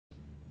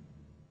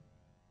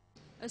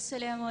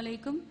Assalamu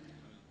alaikum.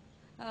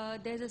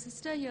 There's a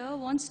sister here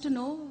wants to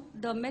know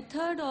the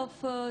method of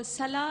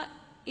Salah.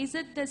 Is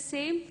it the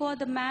same for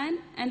the man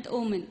and the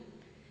woman?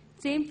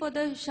 Same for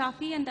the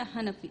Shafi and the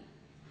Hanafi?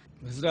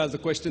 This is a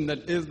question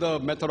that is the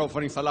method of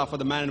offering Salah for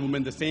the man and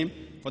woman the same,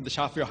 for the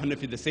Shafi or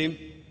Hanafi the same.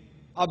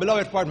 Our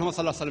beloved Prophet Muhammad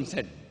Sallallahu Alaihi Wasallam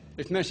said,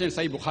 it's mentioned in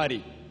Sahih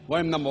Bukhari,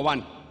 volume number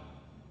 1.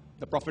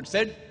 The Prophet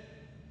said,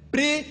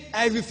 pray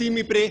as you see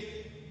me pray.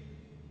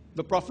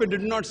 The Prophet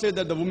did not say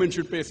that the women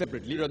should pray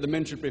separately or the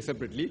men should pray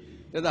separately.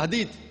 There's a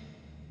hadith,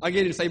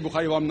 again in Sahih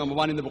Bukhari, volume number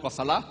 1 in the book of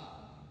Salah,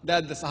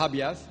 that the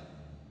Sahabiyas,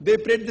 they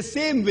prayed the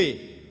same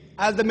way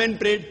as the men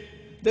prayed.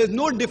 There's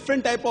no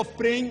different type of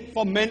praying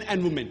for men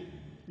and women.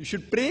 You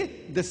should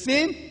pray the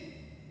same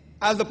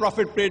as the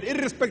Prophet prayed,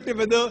 irrespective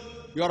whether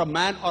you're a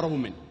man or a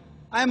woman.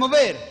 I am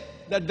aware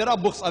that there are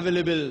books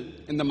available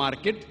in the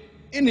market,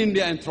 in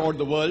India and throughout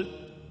the world,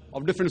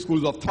 of different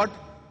schools of thought,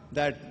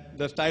 that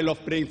the style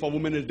of praying for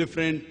women is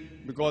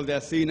different because they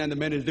are seen and the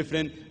men is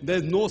different. There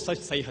is no such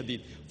Sahih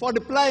Hadith. For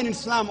reply in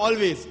Islam,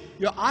 always,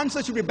 your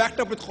answer should be backed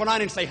up with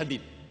Quran and Sahih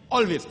Hadith.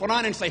 Always,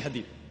 Quran and Sahih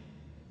Hadith.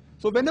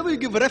 So whenever you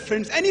give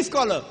reference, any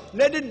scholar,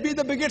 let it be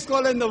the biggest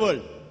scholar in the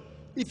world.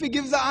 If he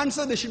gives the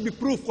answer, there should be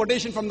proof,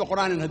 quotation from the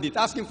Quran and Hadith.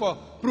 Ask him for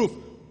proof.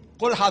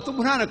 قُلْ هَاتُوا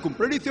بُرْهَانَكُمْ.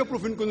 Produce your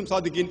proof in kuntum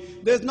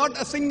sadiqin. There is not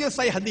a single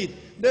Sahih Hadith.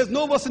 There is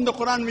no verse in the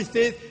Quran which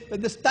says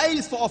that the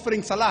styles for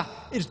offering Salah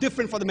is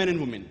different for the men and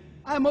women.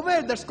 I am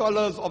aware that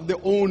scholars of their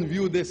own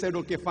view, they said,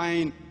 okay,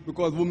 fine,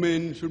 because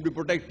women should be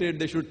protected,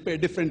 they should pray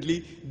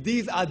differently.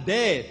 These are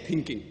their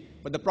thinking.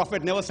 But the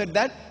Prophet never said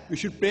that. We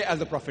should pray as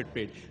the Prophet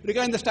prayed.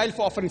 Regarding the style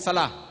for offering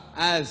Salah,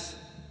 as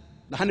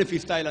the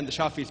Hanafi style and the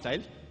Shafi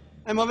style,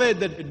 I'm aware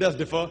that it does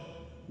differ.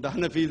 The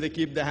Hanafis, they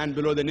keep their hand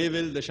below the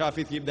navel. The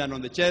Shafis keep their hand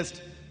on the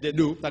chest. They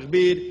do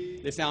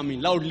takbir. They say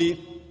Ameen loudly.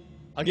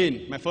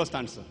 Again, my first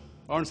answer.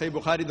 On Sahih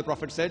Bukhari, the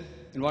Prophet said,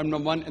 in volume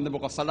number 1 in the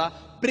book of Salah,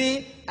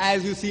 pray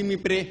as you see me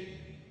pray.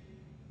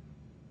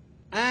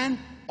 And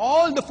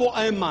all the 4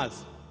 Aimmas,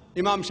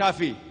 Imam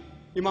Shafi,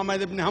 Imam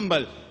Ahmad ibn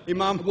Hanbal,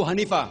 Imam Abu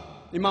Hanifa,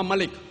 Imam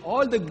Malik,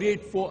 all the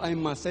great 4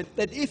 Aimmas said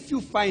that if you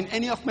find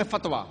any of my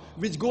fatwa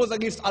which goes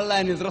against Allah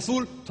and His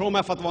Rasul, throw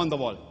my fatwa on the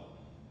wall.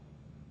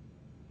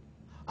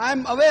 I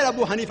am aware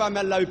Abu Hanifa, may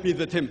Allah be pleased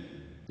with him.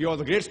 He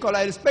was a great scholar,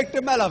 I respect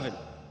him, I love him.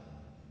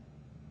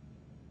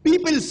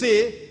 People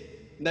say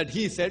that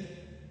he said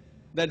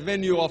that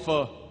when you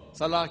offer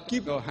Salah,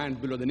 keep your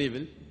hand below the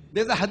navel.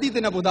 There's a hadith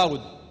in Abu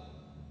Dawud,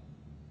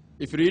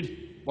 if you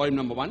read volume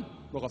number 1,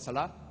 book of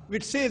Salah,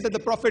 which says that the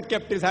Prophet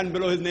kept his hand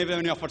below his navel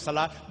when he offered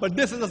Salah, but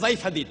this is a Zaif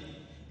hadith.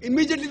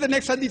 Immediately the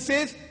next hadith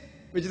says,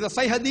 which is a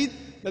Sahih hadith,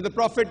 that the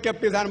Prophet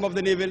kept his hand above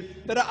the navel.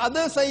 There are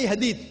other Sahih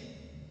hadith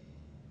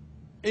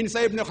in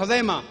Sahih ibn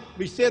Khuzaimah,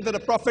 which says that the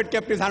Prophet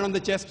kept his hand on the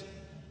chest.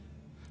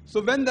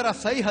 So when there are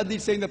Sahih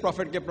hadith saying the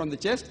Prophet kept on the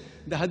chest,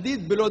 the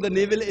hadith below the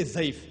navel is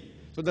Zaif.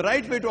 So the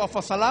right way to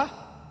offer Salah,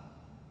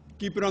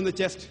 keep it on the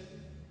chest.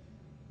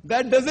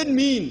 That doesn't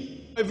mean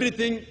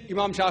everything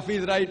Imam Shafi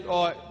is right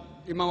or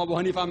Imam Abu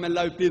Hanifa, may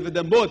Allah be pleased with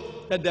them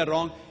both, that they're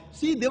wrong.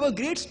 See, they were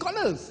great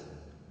scholars.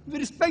 We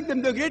respect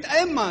them, they're great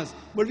Aimmas.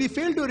 But we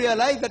fail to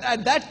realize that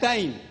at that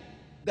time,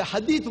 the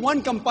Hadith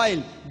 1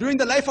 compiled, during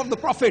the life of the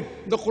Prophet,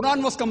 the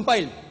Quran was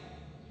compiled.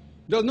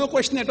 There was no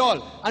question at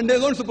all, under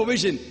his own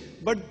supervision.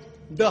 But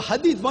the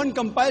Hadith 1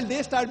 compiled,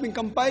 they started being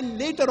compiled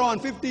later on,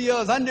 50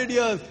 years, 100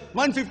 years,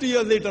 150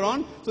 years later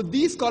on. So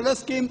these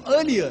scholars came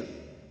earlier.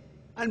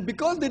 And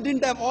because they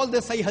didn't have all the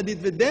Sahih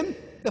Hadith with them,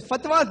 the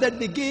fatwas that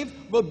they gave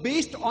were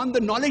based on the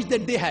knowledge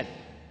that they had.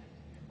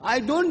 I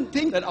don't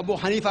think that Abu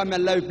Hanifa, may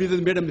Allah be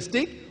pleased, made a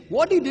mistake.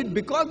 What he did,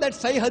 because that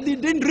Sahih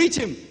Hadith didn't reach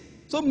him.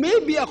 So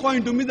maybe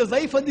according to me, the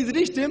Zaif Hadith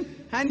reached him,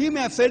 and he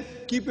may have said,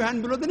 keep your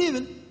hand below the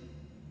navel.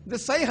 The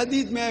Sahih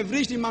Hadith may have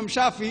reached Imam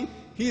Shafi,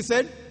 he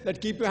said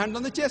that keep your hand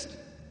on the chest.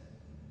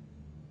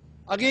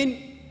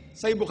 Again,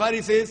 Sahih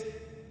Bukhari says,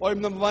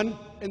 volume number 1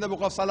 in the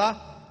book of Salah,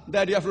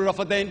 that you have to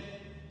Rafatain.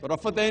 So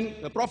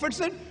Rafatain, the Prophet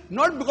said,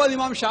 not because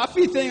Imam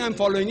Shafi is saying I'm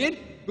following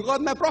it, because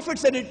my Prophet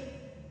said it.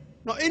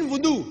 Now in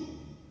wudu,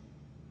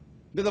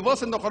 there's a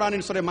verse in the Quran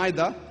in Surah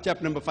Ma'idah,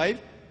 chapter number 5,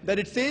 that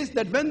it says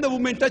that when the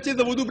woman touches,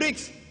 the wudu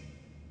breaks.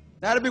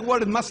 The Arabic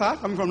word is masa,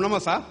 coming from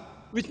namasa,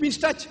 which means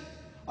touch.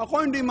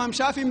 According to Imam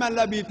Shafi, may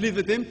Allah be pleased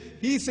with him,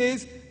 he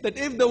says that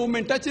if the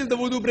woman touches, the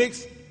wudu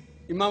breaks.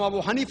 Imam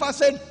Abu Hanifa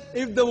said,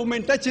 if the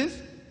woman touches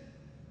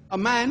a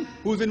man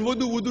who's in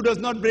wudu, wudu does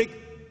not break.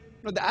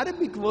 Now the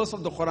Arabic verse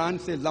of the Quran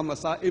says, la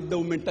masa, if the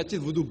woman touches,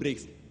 wudu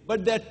breaks.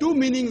 But there are 2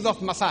 meanings of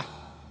masa.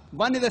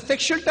 One is a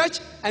sexual touch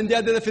and the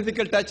other is a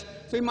physical touch.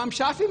 So Imam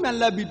Shafi, may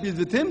Allah be pleased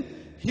with him,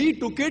 he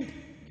took it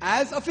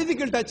as a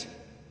physical touch.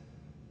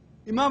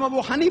 Imam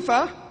Abu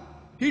Hanifa,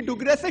 he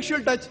took it as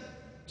sexual touch.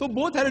 So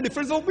both had a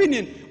difference of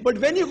opinion. But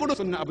when you go to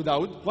Sunnah Abu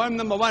Dawud, volume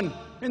number 1,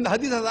 in the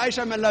hadith of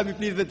Aisha, may Allah be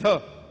pleased with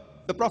her,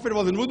 the Prophet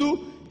was in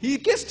wudu, he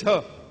kissed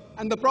her.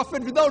 And the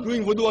Prophet, without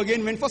doing wudu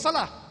again, went for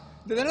Salah.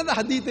 There's another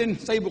hadith in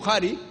Sahih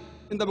Bukhari,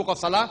 in the book of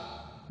Salah,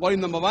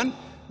 volume number 1.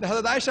 The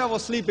Hazrat Aisha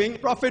was sleeping,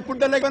 Prophet put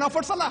the leg on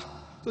offered Salah.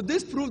 So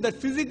this proves that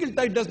physical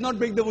touch does not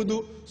break the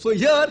wudu. So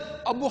here,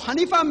 Abu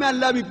Hanifa, may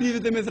Allah be pleased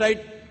with him, is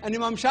right. And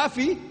Imam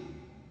Shafi,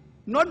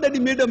 not that he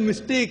made a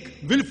mistake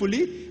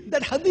willfully,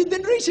 that hadith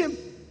didn't reach him.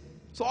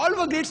 So all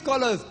were great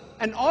scholars.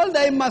 And all the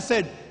Aimma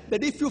said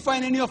that if you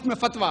find any of my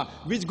fatwa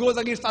which goes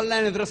against Allah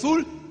and His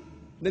Rasul,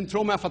 then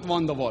throw my fatwa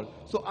on the wall.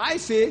 So I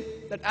say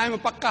that I am a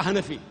Pakka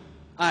Hanafi.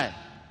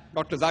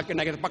 Dr. Zakir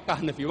Naik is a Pakka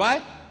Hanafi.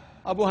 Why?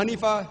 Abu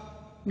Hanifa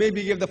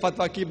maybe gave the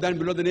fatwa, keep that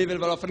below the navel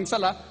while offering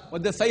salah.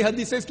 But the Sahih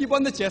Hadith says keep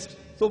on the chest.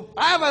 So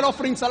I, while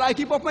offering salah, I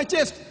keep off my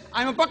chest.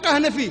 I am a Pakka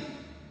Hanafi.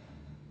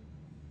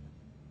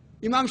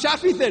 Imam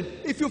Shafi said,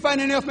 if you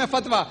find any of my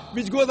fatwa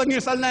which goes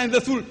against Allah and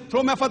Rasul,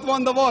 throw my fatwa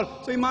on the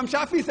wall. So Imam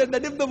Shafi said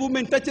that if the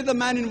woman touches a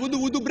man in wudu,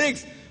 wudu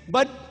breaks.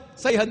 But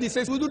Sahih Hadith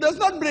says wudu does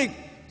not break.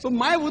 So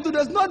my wudu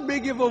does not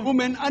break if a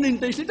woman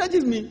unintentionally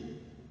touches me.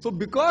 So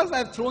because I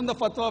have thrown the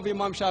fatwa of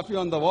Imam Shafi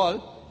on the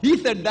wall, he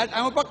said that I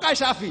am a Pakka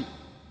Shafi.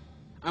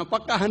 I am a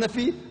Pakka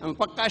Hanafi, I am a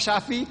Pakka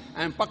Shafi,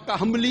 I am Pakka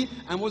Hanbali,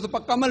 I am also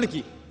Pakka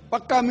Maliki.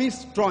 Pakka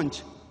means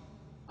staunch.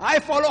 I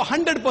follow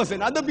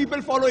 100%. Other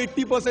people follow 80%,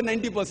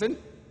 90%.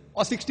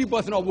 Or 60%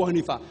 of Abu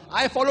Hanifa.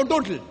 I follow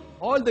total.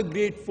 All the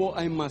great four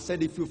Aimma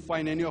said, if you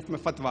find any of my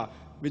fatwa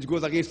which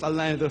goes against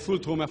Allah and Rasul,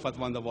 throw my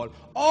fatwa on the wall.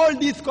 All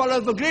these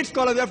scholars, the great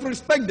scholars, you have to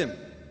respect them.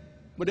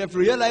 But you have to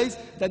realize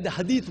that the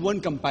hadith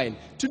weren't compiled.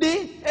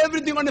 Today,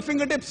 everything on the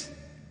fingertips,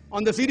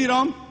 on the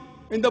CD-ROM,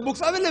 in the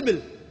books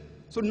available.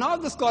 So now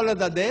the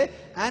scholars are there,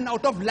 and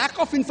out of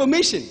lack of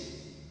information.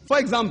 For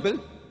example,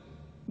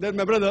 there's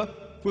my brother,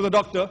 who's a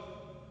doctor,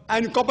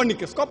 and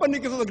Copernicus.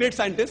 Copernicus was a great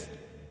scientist.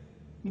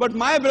 But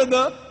my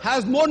brother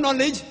has more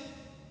knowledge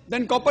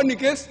than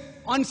Copernicus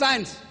on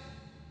science,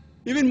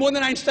 even more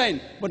than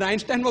Einstein. But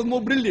Einstein was more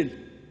brilliant.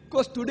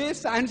 Because today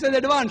science is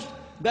advanced.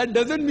 That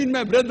doesn't mean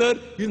my brother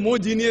is more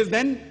genius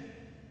than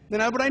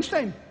Albert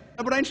Einstein.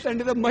 Albert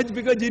Einstein is a much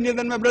bigger genius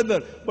than my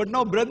brother. But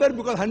now brother,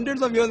 because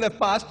hundreds of years have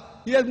passed,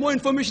 he has more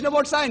information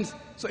about science.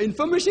 So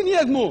information he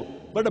has more.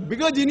 But a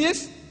bigger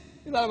genius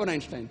is Albert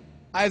Einstein.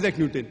 Isaac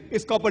Newton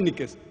is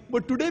Copernicus.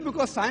 But today,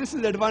 because science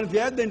is advanced, we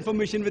have the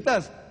information with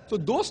us. So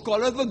those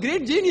scholars were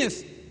great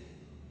genius.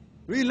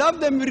 We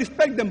love them, we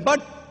respect them.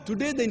 But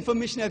today the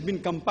information has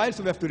been compiled,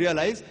 so we have to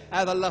realize,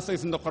 as Allah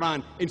says in the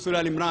Quran, in Surah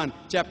Al-Imran,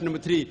 chapter number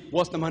 3,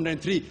 verse number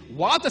 103,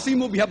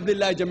 وَاتَصِمُوا بِحَبْلِ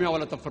اللَّهِ جَمِيعًا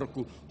وَلَا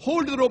تَفَرَّقُوا.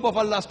 Hold the rope of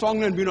Allah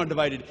strongly and be not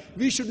divided.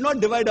 We should not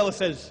divide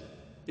ourselves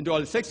into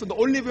all sects. So the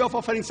only way of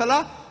offering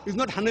salah is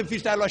not Hanafi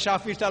style or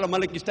Shafi style or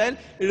Maliki style.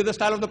 It is the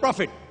style of the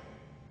Prophet.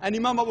 And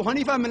Imam Abu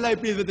Hanifa, may Allah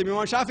be pleased with him,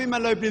 Imam Shafi, may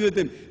Allah be pleased with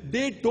him,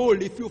 they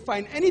told, if you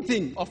find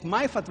anything of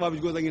my fatwa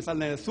which goes against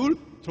Allah and Rasul,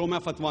 throw my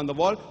fatwa on the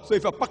wall. So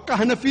if you're a Pakka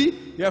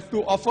Hanafi, you have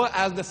to offer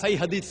as the Sahih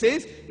Hadith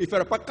says. If you're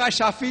a Pakka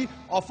Shafi,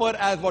 offer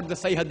as what the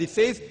Sahih Hadith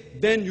says.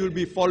 Then you'll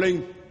be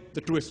following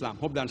the true Islam.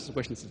 Hope that answers the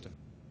question, sister.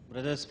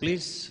 Brothers,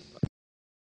 please.